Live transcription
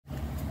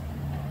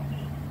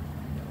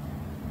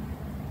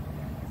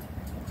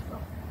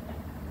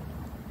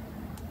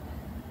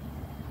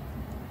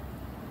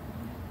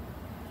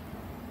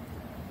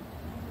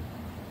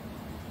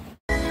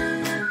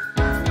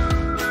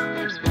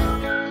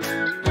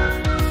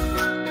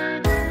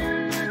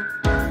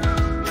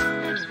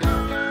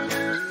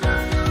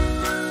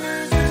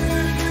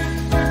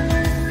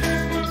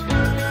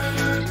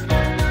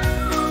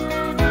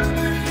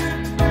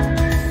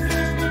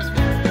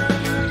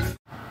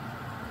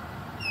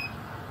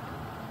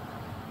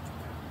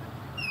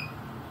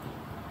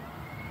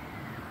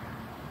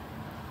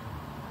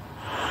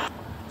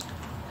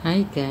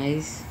Hi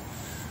guys,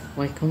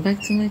 welcome back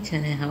to my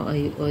channel. How are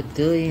you all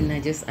doing? I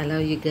just allow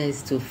you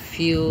guys to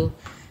feel,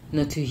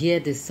 to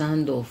hear the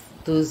sound of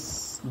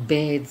those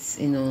birds,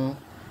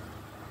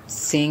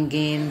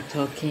 singing,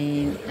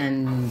 talking,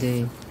 and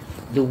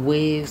the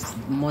waves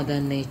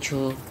Mother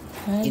Nature,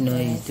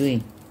 is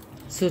doing.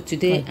 So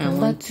today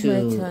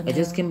I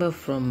just came back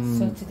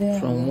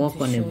from work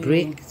on a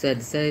break, so I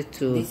decided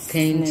to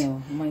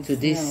tend to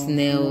these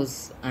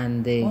snails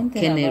and the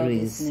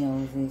canaries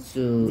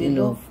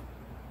to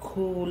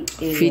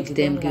feed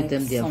them, give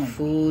them their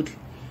food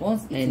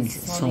and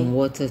some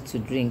water to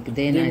drink.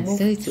 Then I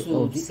decided to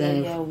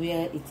observe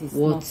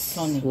what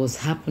was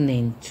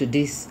happening to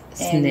these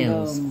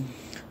snails.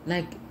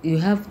 Like, you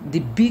have the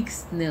big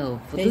snail.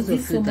 For those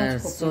of you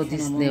that saw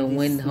this snail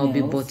when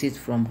Hobby bought it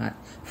from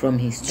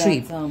his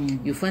trip,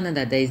 you find out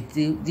that there is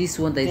this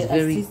one that is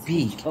very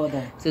big.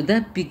 So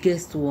that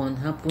biggest one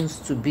happens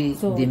to be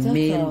the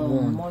male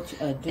one,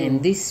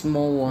 and this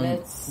small one,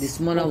 the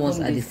smaller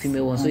ones are the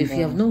female ones. So if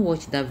you have not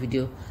watched that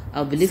video,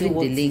 I'll be leaving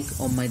the link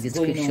on my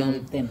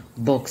description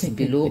box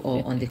below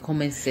or on the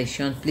comment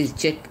section. Please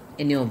check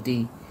any of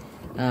the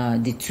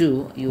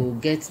two. You'll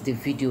get the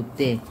video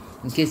there.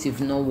 In case you've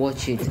not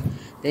watched it,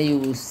 then you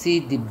will see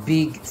the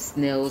big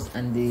snails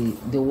and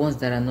the ones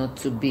that are not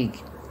too big.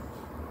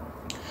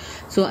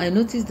 So I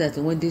noticed that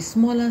when the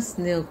smaller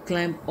snail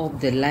climb up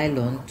the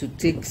nylon to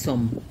take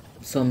some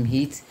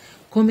heat,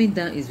 coming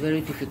down is very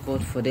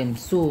difficult for them.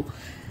 So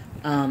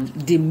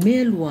the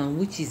male one,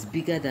 which is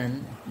bigger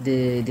than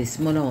the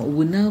smaller one,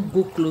 will now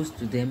go close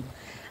to them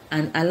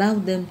and allow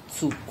them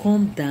to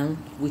come down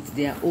with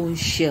their own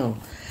shell.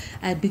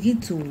 I begin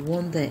to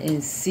wonder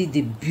and see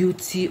the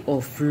beauty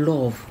of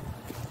love,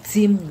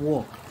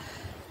 teamwork.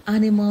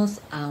 Animals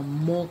are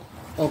more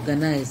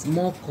organized,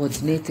 more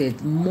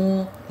coordinated,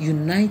 more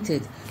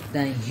united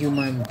than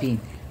human beings.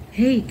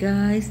 Hey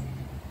guys,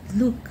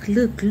 look,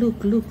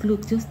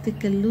 just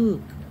take a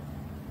look.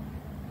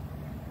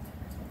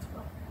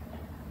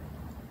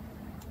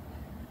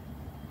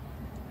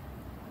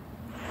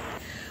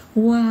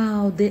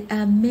 Wow, they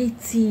are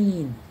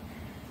mating.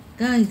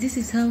 Guys, this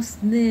is how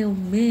snail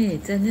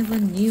mate. I never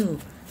knew.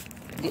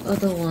 The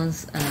other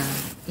ones are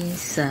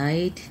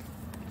inside.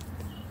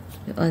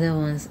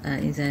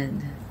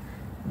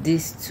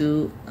 These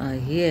two are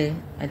here.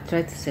 I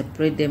tried to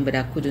separate them, but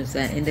I couldn't,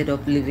 so I ended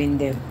up leaving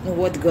them.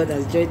 What God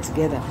has joined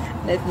together,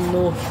 let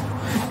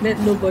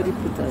nobody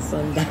put us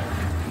under.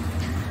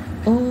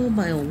 Oh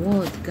my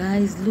word,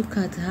 guys, look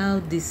at how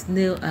the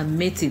snail are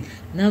mating.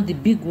 Now the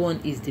big one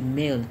is the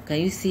male.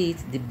 Can you see it?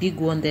 The big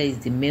one there is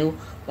the male,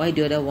 while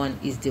the other one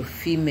is the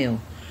female.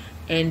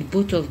 And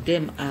both of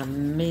them are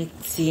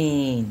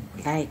mating.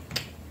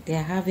 Like,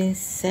 they're having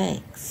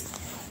sex.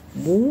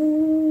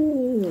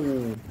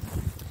 Whoa.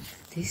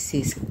 This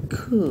is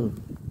cool.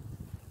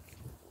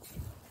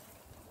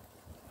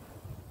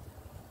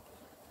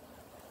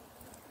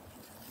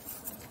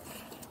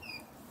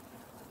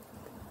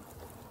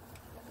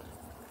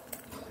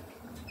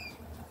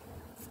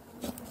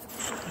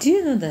 Do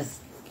you know that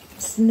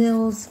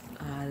snails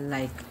are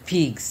like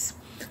pigs?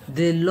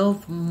 They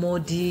love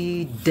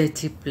muddy,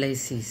 dirty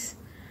places.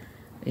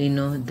 They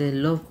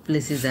love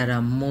places that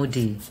are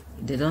muddy.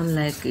 They don't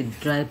like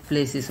dry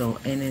places or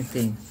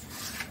anything.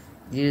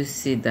 Do you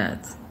see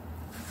that?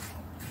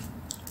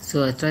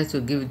 So I try to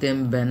give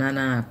them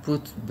banana.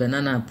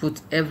 I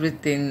put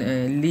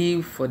everything,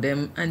 leaf for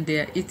them, and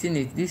they are eating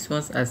it. These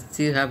ones are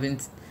still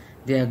having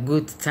their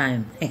good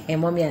time.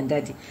 Mommy and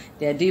daddy,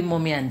 they are doing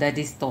mommy and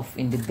daddy stuff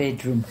in the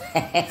bedroom.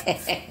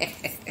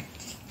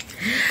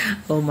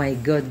 Oh my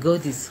God,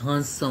 God is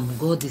handsome.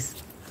 God is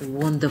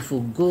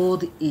wonderful.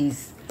 God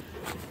is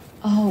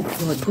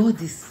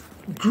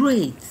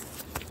great.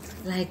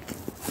 Like,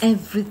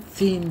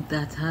 everything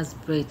that has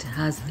breath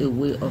has a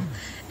way of,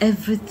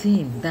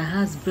 everything that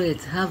has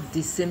breath have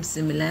the same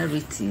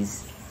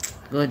similarities.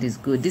 God is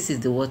good. This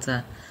is the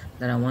water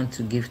that I want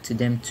to give to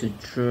them to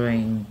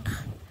drink.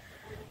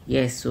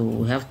 Yes, so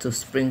we have to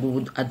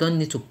sprinkle. I don't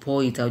need to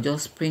pour it. I'll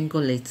just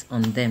sprinkle it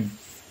on them,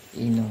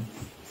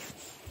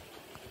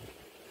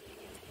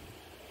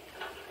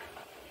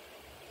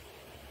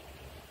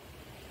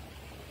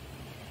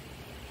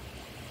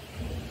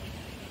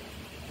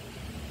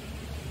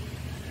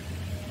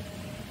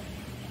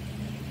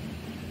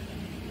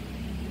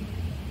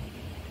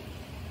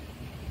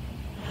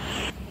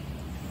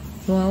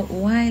 Well,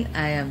 while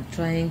I am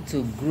trying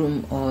to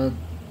groom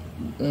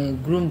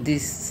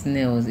these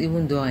snails,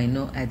 even though I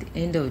know at the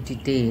end of the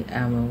day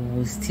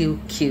we'll still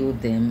kill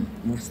them,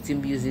 we'll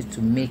still use it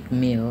to make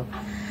meal,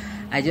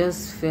 I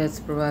just felt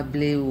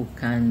probably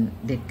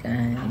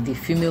the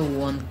female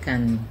one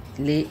can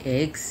lay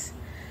eggs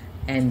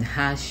and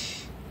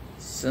hatch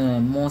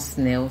some more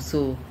snails,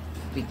 so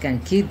we can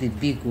kill the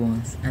big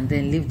ones and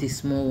then leave the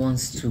small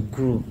ones to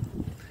grow.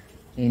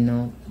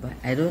 But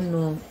I don't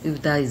know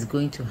if that is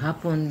going to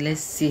happen. Let's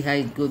see how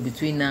it goes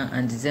between now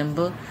and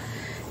December,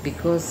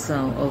 because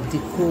of the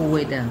cool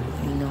weather.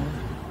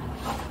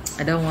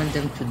 I don't want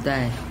them to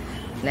die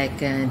like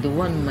the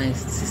one my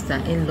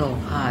sister-in-law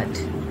had.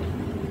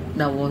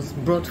 that was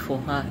brought for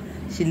her,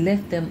 she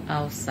left them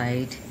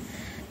outside,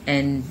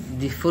 and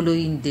the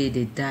following day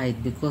they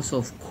died because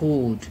of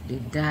cold. They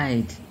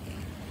died,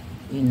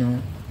 you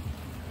know.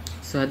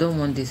 So I don't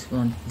want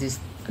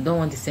I don't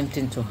want the same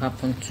thing to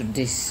happen to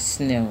these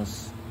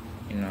snails,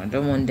 you know. I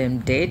don't want them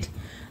dead.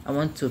 I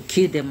want to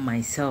kill them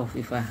myself.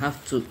 If I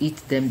have to eat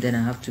them, then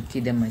I have to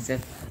kill them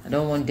myself. I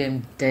don't want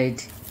them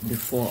dead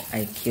before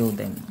I kill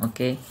them.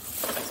 Okay,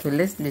 so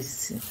let's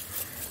listen,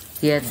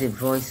 hear the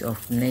voice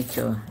of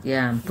nature.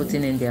 Yeah, I'm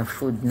putting in their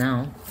food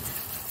now.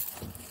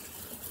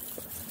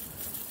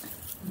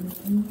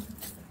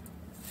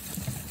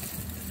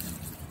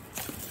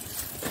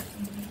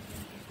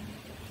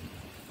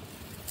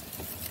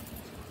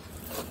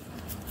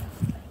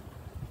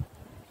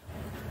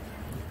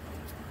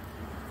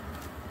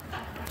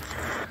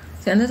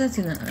 So another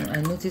thing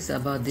I noticed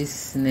about this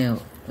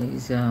snail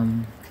is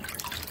the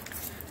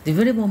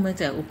very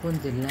moment I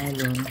opened the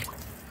nylon,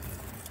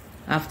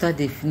 after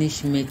they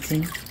finish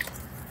mating,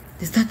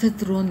 they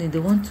started running. They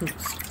want to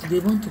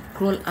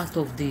crawl out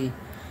of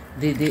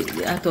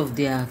out of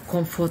their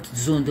comfort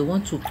zone. They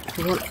want to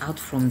crawl out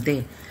from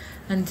there.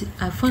 And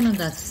I found out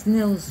that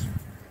snails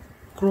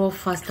crawl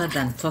faster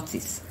than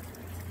tortoise.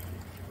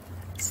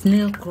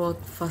 Snail crawl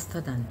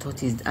faster than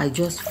tortoise. I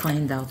just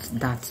find out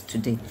that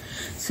today.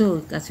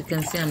 So as you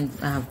can see,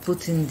 I have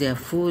put in their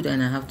food,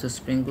 and I have to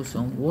sprinkle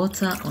some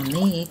water on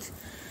it,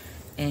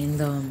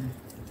 and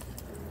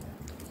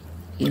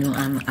you know,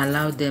 and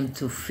allow them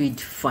to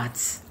feed fat.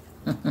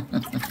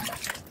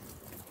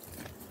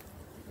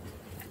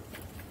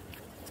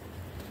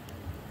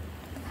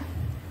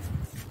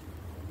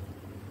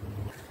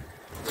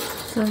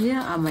 So here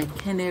are my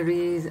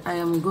canaries. I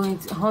am going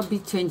to hubby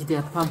changed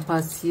their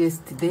pampers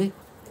yesterday.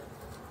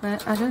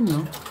 I don't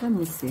know. Let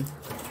me see.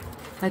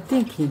 I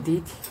think he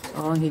did,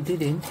 or he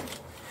didn't.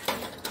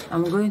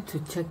 I'm going to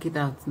check it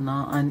out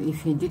now, and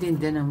if he didn't,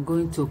 then I'm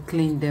going to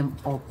clean them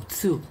up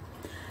too.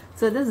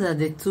 So those are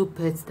the two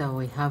pets that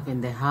we have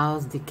in the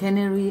house, the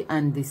canary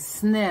and the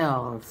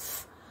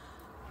snails.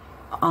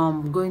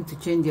 I'm going to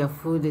change their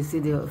food. They say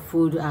the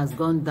food has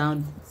gone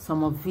down.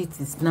 Some of it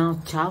is now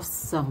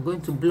chaffs, so I'm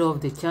going to blow off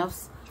the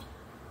chaffs.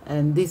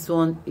 And this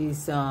one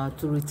is to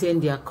retain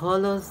their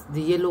colors.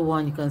 The yellow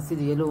one, you can see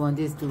the yellow one,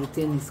 this is to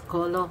retain its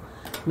color,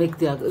 make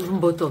their, even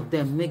both of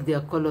them, make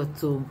their color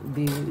to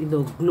be, you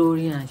know,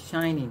 glowing and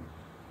shining.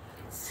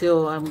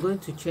 So I'm going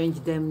to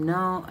change them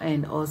now,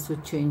 and also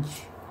change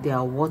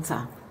their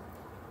water.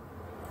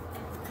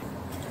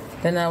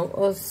 Then I'll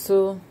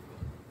also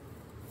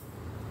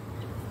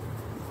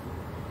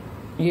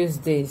use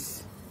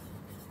this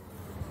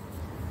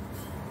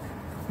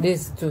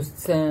to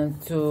send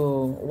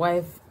to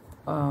wipe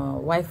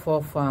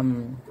off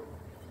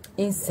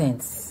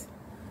insects,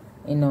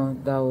 you know,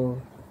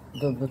 they'll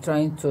be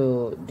trying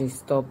to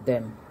disturb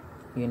them,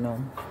 you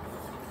know.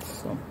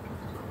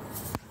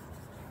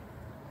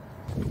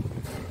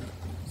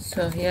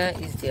 So here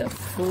is their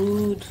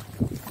food.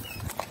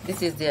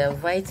 This is their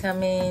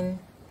vitamin.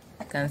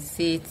 You can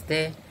see it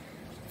there.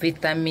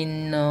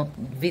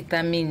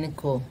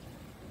 Vitaminico.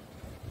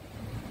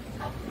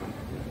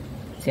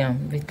 Yeah,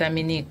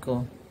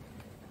 Vitaminico.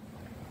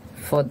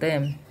 For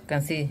them, you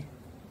can see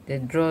they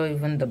draw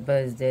even the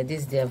birds there.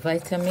 This is their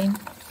vitamin.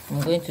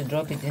 I'm going to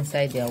drop it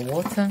inside their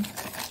water.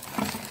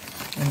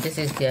 And this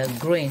is their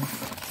grain.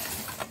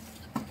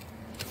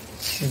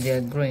 This is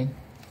their grain.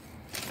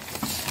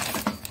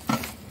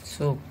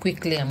 So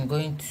quickly I'm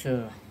going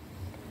to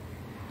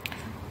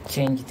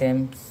change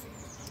them.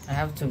 I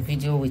have to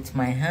video with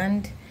my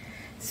hand.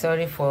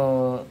 Sorry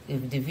for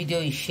if the video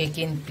is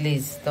shaking,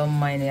 please don't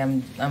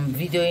mind. I'm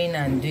videoing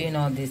and doing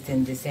all this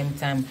in the same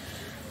time.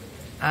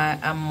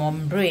 I'm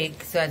on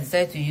break, so I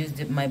decided to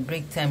use my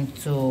break time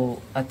to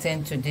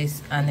attend to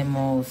these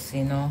animals,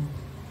 you know,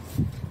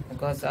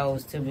 because I will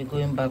still be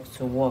going back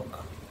to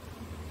work.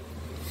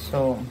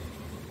 So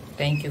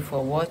thank you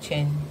for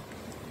watching.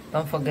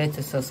 Don't forget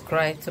to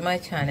subscribe to my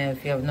channel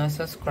if you have not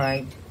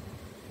subscribed,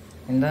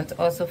 and don't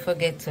also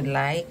forget to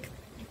like.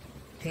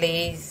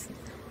 Please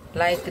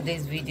like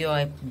this video,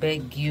 I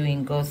beg you,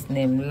 in God's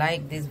name.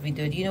 Like this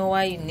video. Do you know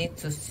why you need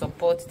to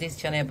support this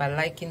channel? By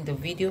liking the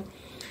video.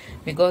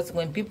 Because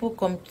when people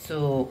come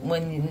to,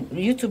 when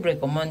YouTube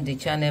recommend the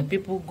channel,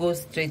 people go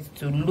straight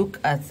to look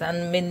at how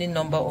many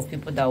number of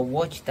people that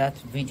watch that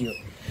video,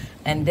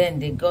 and then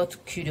they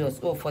got curious.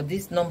 Oh, for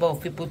this number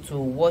of people to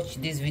watch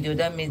this video,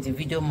 that means the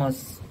video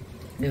must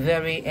be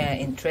very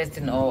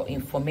interesting or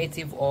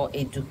informative or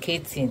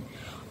educating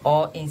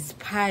or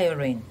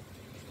inspiring.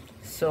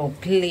 So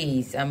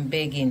please, I'm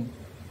begging,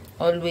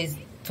 always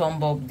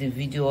thumb up the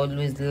video,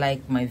 always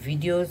like my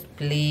videos,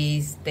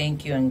 please.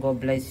 Thank you, and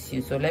God bless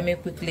you. So let me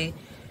quickly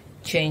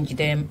change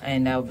them,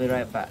 and I'll be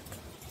right back.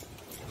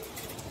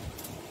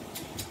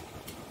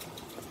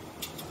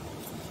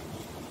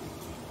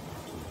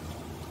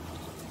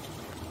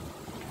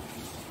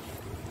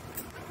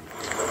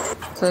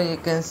 So you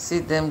can see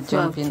them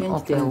jumping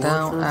up and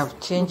down. I've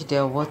changed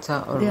their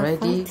water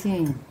already,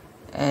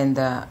 and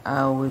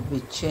I will be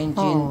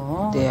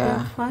changing their.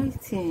 They're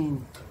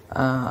fighting.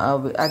 I'll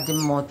be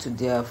adding more to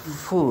their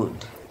food.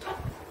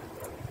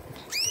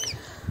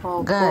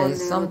 Oh,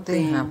 guys,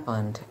 something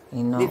happened,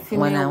 you know,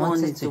 when I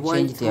wanted to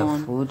change their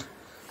food.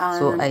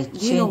 So I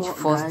changed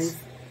first, guys?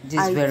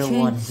 This very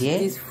one here,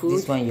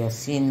 this one you're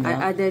seeing now.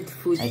 I added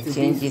food I to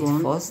changed this it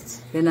one.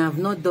 First. Then I've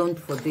not done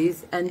for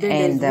this, and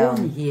then there's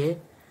one here.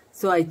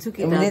 So I took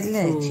it immediately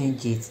out to I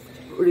changed it.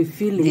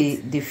 Refill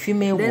it. The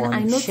female then one, I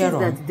noticed Sharon,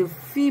 that the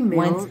female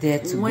went there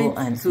to go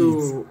and eat,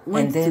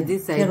 and then to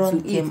this side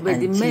to eat, but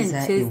the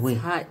men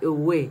chased her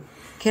away.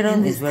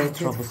 Sharon is very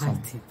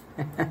troublesome.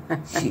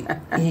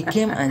 He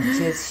came and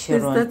chased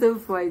Sharon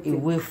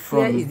away from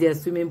Here is their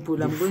swimming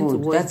pool. I'm going to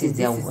wash it. This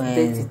is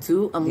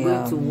 32. I'm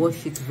going to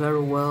wash it very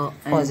well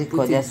and what's it put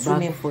called? it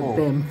back for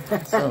them.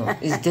 So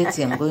it's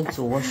dirty. I'm going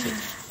to wash it.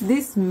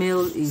 This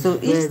meal is so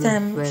very, each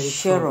time very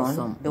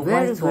Sharon, the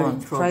white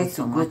one, tries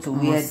to go to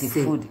where the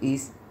food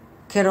is,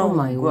 Sharon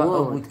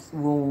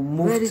will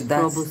move very to that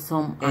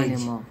troublesome edge,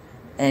 animal,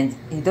 and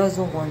he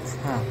doesn't want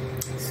her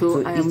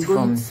so to I am eat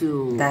going from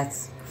to that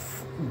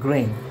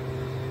grain.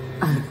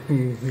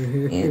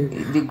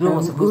 The grain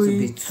was supposed to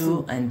be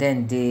two, and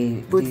then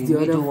the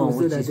middle one,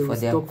 which is for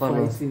their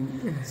colors.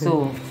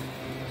 So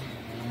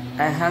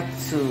I had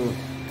to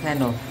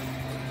kind of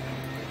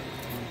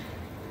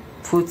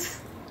put.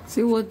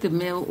 See what the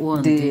male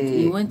one did.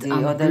 He went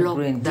and other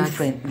grain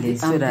differently,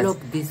 so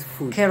that this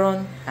food.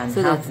 Sharon can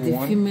have the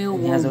one. Female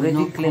He has already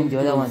one claimed the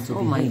other one to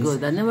be my his.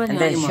 God! I never knew and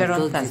then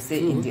Sharon can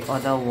stay in the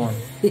other one.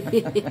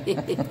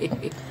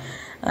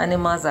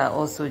 Animals are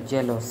also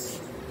jealous.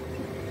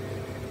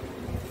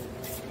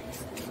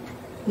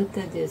 Look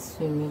at this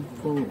swimming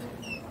pool.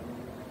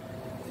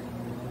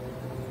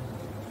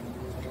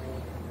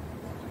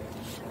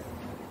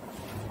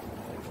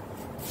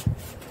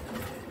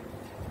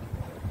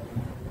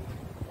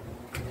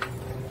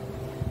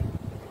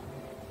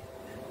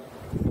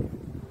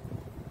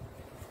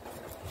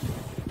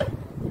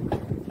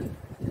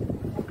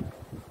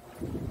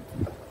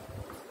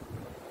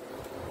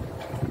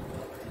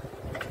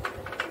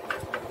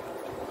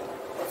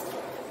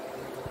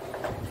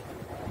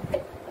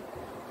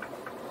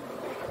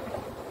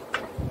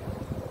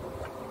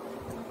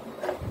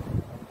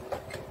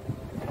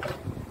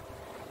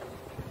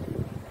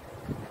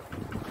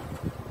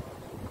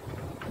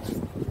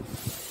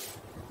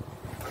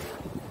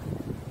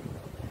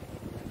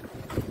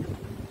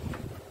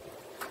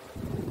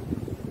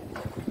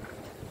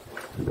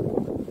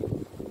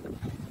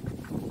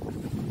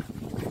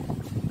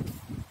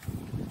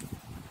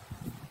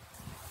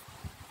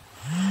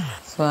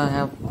 So I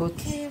have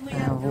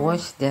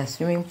washed their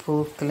swimming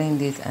pool,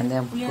 cleaned it, and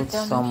then put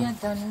some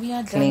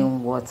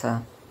clean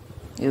water.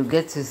 You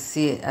get to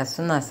see as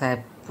soon as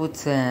I put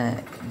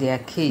their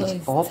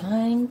cage so up.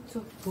 Time to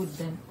put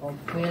them up.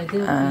 Where they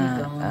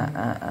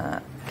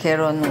done.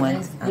 Karen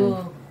went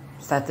and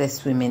started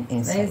swimming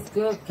inside. Let's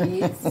go,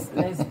 kids.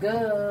 Let's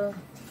go.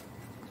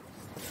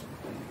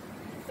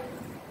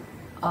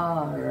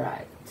 All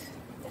right.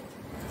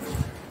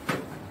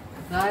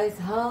 Guys,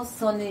 how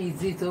sunny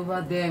is it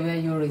over there where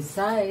you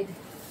reside?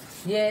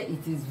 Here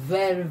it is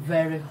very,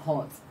 very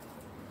hot.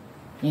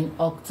 In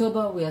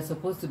October, we are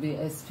supposed to be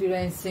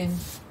experiencing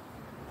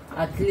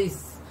at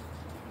least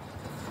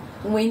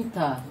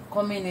winter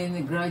coming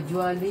in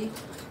gradually,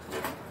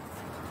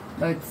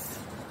 but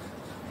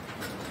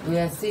we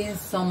are seeing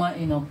summer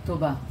in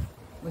October,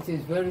 which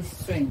is very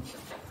strange.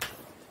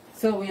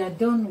 So we are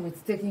done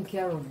with taking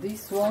care of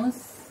these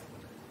ones.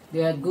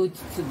 They are good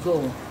to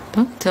go.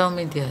 Don't tell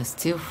me they are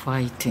still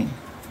fighting.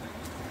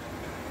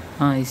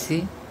 You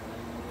see?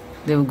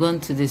 They've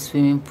gone to the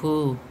swimming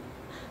pool.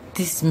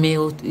 This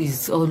male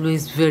is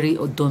always very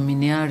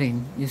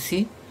domineering, you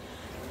see?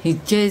 He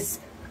chased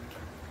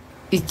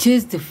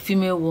the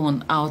female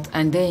one out,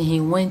 and then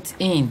he went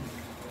in.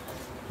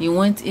 He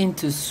went in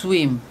to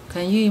swim.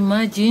 Can you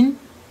imagine?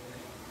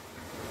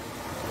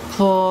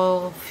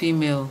 Poor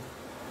female.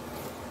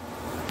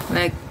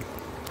 Like,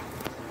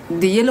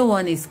 the yellow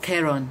one is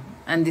Karen,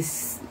 and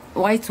this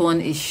white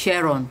one is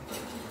Sharon.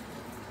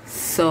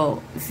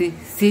 So, see,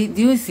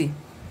 do you see?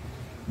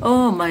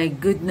 Oh my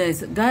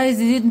goodness. Guys,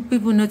 didn't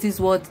people notice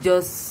what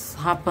just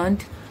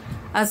happened?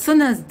 As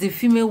soon as the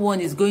female one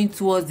is going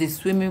towards the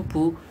swimming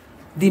pool,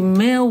 the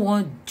male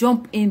one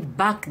jump in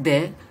back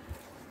there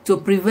to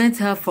prevent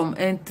her from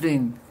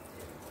entering.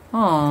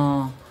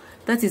 Oh,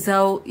 that is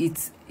how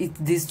it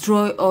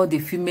destroyed all the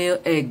female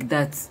egg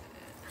that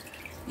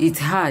it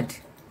had.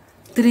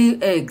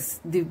 3 eggs.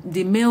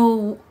 The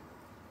male,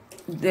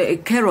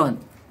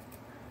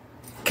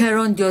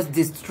 Karen just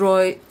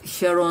destroyed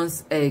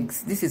Sharon's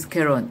eggs. This is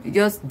Karen. It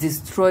just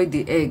destroyed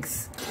the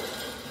eggs.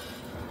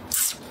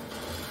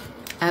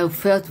 I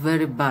felt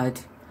very bad.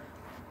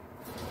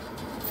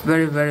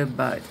 Very, very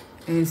bad.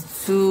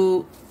 He's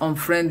too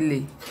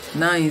unfriendly.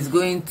 Now he's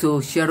going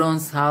to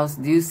Sharon's house.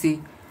 Do you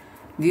see?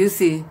 Do you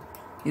see?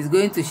 He's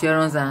going to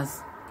Sharon's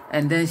house.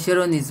 And then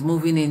Sharon is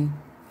moving in.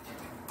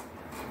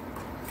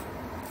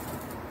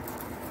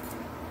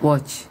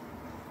 Watch.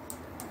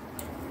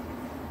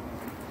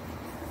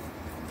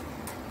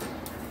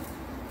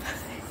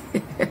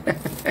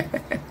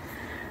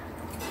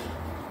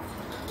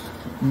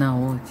 Now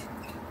watch.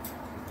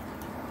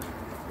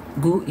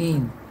 Go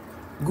in.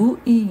 Go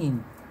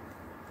in.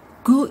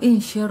 Go in,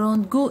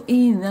 Sharon. Go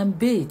in and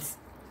bathe.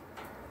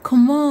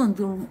 Come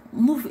on,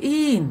 move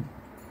in.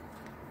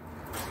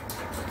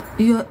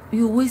 You're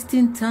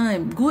wasting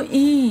time. Go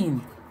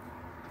in.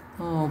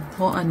 Oh,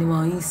 poor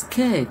animal. He's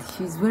scared.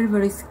 She's very,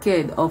 very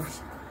scared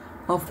of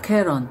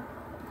Karen.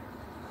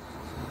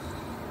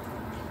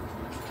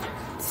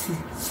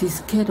 She's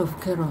scared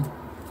of Karen.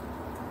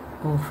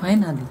 Oh,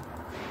 finally.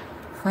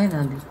 Oh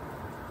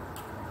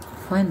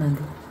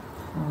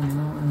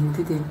no, and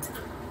he didn't.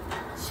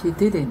 She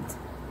didn't.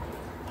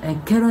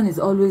 And Karen is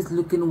always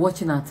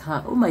watching at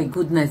her. Oh my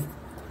goodness.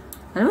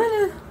 And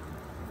when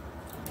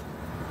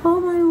oh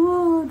my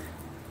word.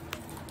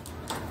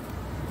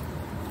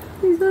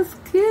 He's so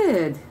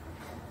scared.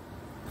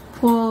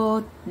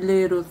 Poor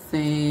little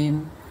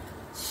thing.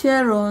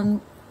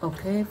 Sharon.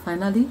 Okay,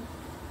 finally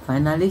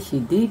she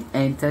did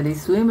enter the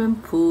swimming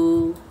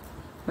pool.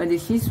 When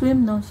did she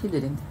swim? No, she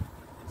didn't.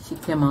 She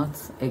came out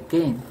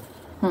again.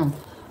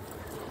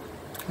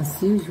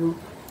 As usual.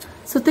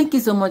 So thank you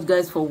so much,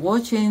 guys, for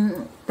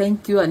watching.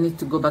 Thank you. I need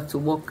to go back to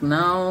work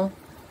now.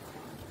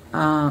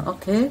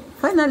 Okay,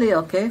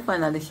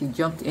 finally she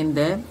jumped in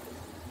there.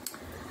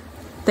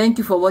 Thank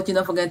you for watching.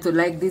 Don't forget to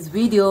like this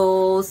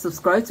video,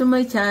 subscribe to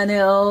my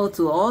channel.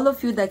 To all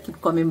of you that keep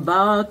coming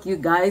back, you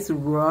guys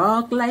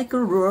rock like a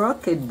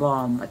rocket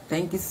bomb.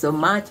 Thank you so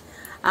much.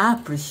 I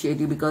appreciate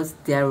you, because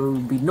there will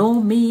be no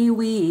me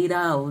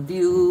without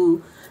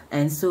you.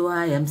 And so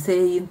I am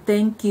saying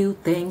thank you.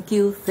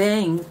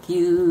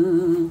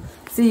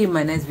 See you in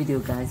my next video,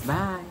 guys.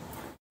 Bye.